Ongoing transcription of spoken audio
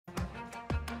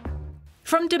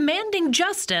From demanding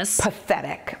justice.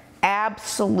 Pathetic.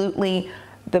 Absolutely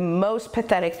the most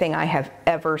pathetic thing I have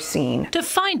ever seen. To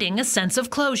finding a sense of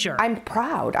closure. I'm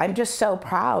proud. I'm just so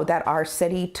proud that our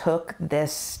city took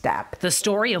this step. The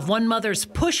story of one mother's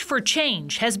push for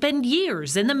change has been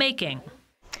years in the making.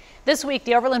 This week,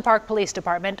 the Overland Park Police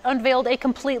Department unveiled a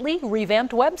completely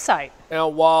revamped website. Now,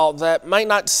 while that might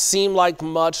not seem like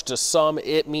much to some,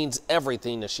 it means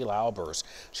everything to Sheila Albers.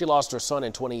 She lost her son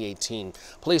in 2018.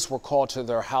 Police were called to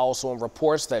their house on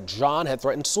reports that John had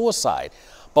threatened suicide.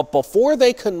 But before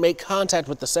they could make contact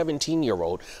with the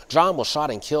 17-year-old, John was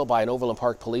shot and killed by an Overland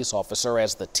Park police officer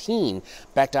as the teen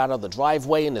backed out of the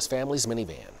driveway in his family's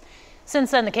minivan.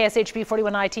 Since then, the KSHP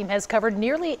 41i team has covered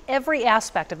nearly every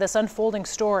aspect of this unfolding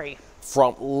story.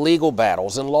 From legal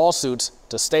battles and lawsuits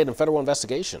to state and federal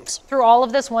investigations. Through all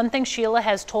of this, one thing Sheila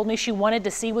has told me she wanted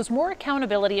to see was more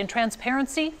accountability and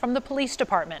transparency from the police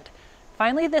department.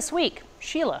 Finally, this week,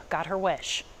 Sheila got her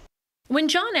wish. When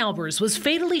John Albers was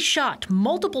fatally shot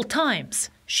multiple times,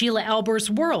 Sheila Albers'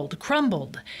 world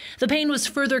crumbled. The pain was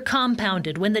further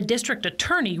compounded when the district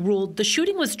attorney ruled the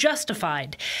shooting was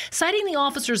justified, citing the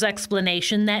officer's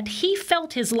explanation that he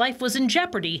felt his life was in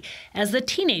jeopardy as the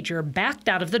teenager backed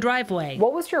out of the driveway.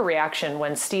 What was your reaction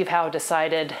when Steve Howe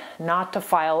decided not to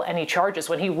file any charges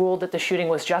when he ruled that the shooting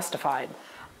was justified?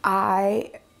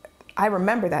 I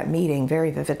remember that meeting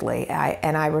very vividly,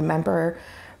 and I remember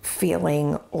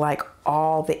feeling like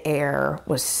all the air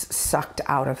was sucked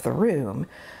out of the room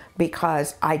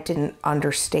because I didn't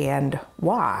understand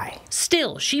why.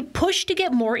 Still, she pushed to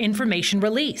get more information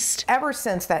released. Ever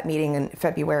since that meeting in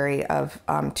February of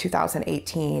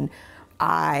 2018,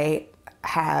 I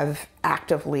have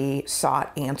actively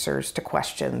sought answers to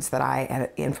questions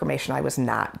that information I was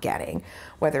not getting,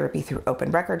 whether it be through open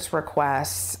records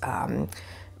requests,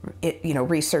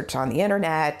 research on the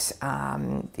internet,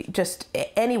 just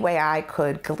any way I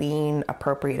could glean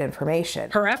appropriate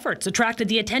information. Her efforts attracted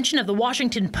the attention of the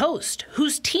Washington Post,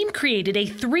 whose team created a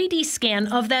 3D scan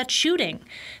of that shooting.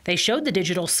 They showed the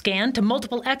digital scan to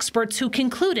multiple experts who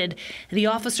concluded the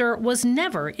officer was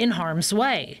never in harm's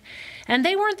way. And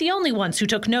they weren't the only ones who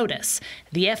took notice.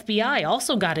 The FBI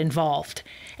also got involved.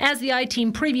 As the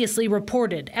I-Team previously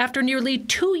reported, after nearly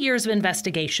 2 years of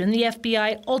investigation, the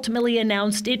FBI ultimately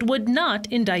announced it would not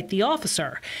indict the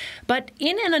officer. But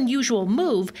in an unusual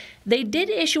move, they did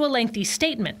issue a lengthy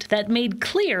statement that made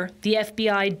clear the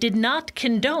FBI did not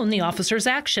condone the officer's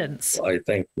actions. I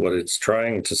think what it's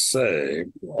trying to say,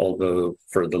 although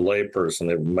for the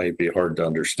layperson it might be hard to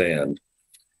understand,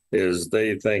 is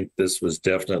they think this was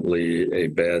definitely a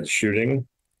bad shooting,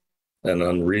 an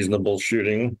unreasonable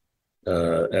shooting,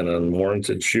 an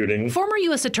unwarranted shooting. Former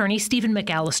U.S. Attorney Stephen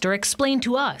McAllister explained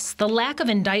to us the lack of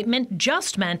indictment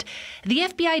just meant the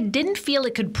FBI didn't feel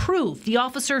it could prove the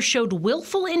officer showed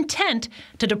willful intent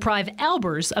to deprive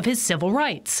Albers of his civil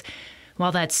rights.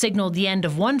 While that signaled the end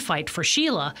of one fight for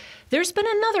Sheila, there's been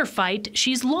another fight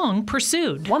she's long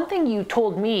pursued. One thing you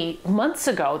told me months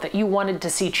ago that you wanted to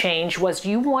see change was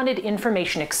you wanted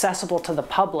information accessible to the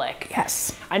public.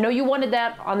 Yes. I know you wanted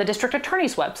that on the district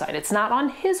attorney's website. It's not on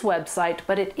his website,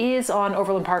 but it is on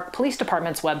Overland Park Police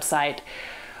Department's website.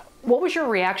 What was your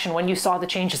reaction when you saw the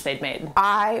changes they'd made?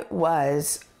 I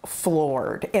was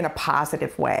floored in a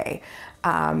positive way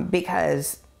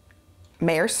because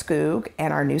Mayor Skoog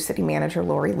and our new city manager,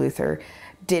 Lori Luther,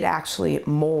 did actually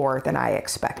more than I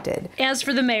expected. As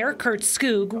for the mayor, Kurt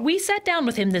Skoog, we sat down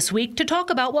with him this week to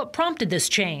talk about what prompted this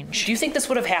change. Do you think this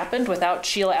would have happened without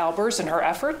Sheila Albers and her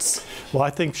efforts? Well, I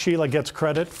think Sheila gets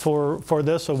credit for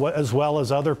this as well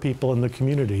as other people in the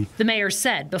community. The mayor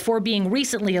said before being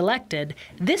recently elected,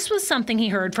 this was something he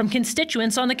heard from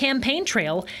constituents on the campaign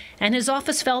trail, and his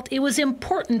office felt it was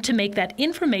important to make that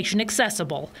information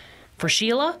accessible. For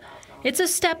Sheila, it's a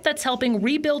step that's helping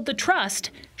rebuild the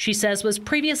trust she says was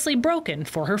previously broken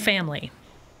for her family.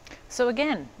 So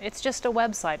again, it's just a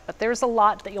website, but there's a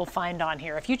lot that you'll find on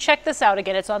here. If you check this out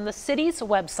again, it's on the city's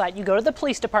website. You go to the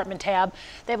police department tab.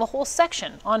 They have a whole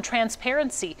section on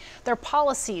transparency, their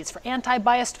policies for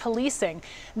anti-biased policing.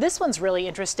 This one's really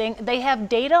interesting. They have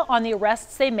data on the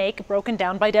arrests they make broken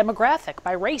down by demographic,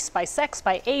 by race, by sex,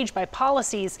 by age, by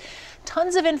policies.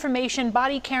 Tons of information,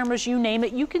 body cameras, you name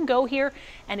it. You can go here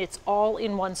and it's all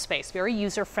in one space, very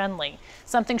user-friendly.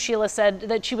 Something Sheila said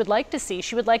that she would like to see.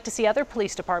 She would like to see other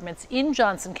police departments in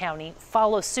Johnson County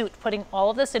follow suit, putting all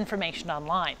of this information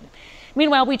online.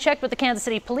 Meanwhile, we checked with the Kansas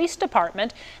City Police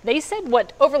Department. They said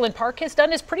what Overland Park has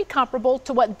done is pretty comparable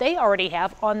to what they already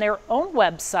have on their own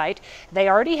website. They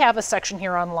already have a section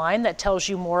here online that tells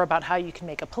you more about how you can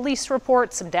make a police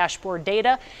report, some dashboard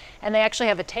data, and they actually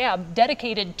have a tab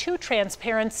dedicated to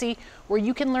transparency where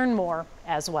you can learn more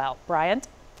as well. Bryant?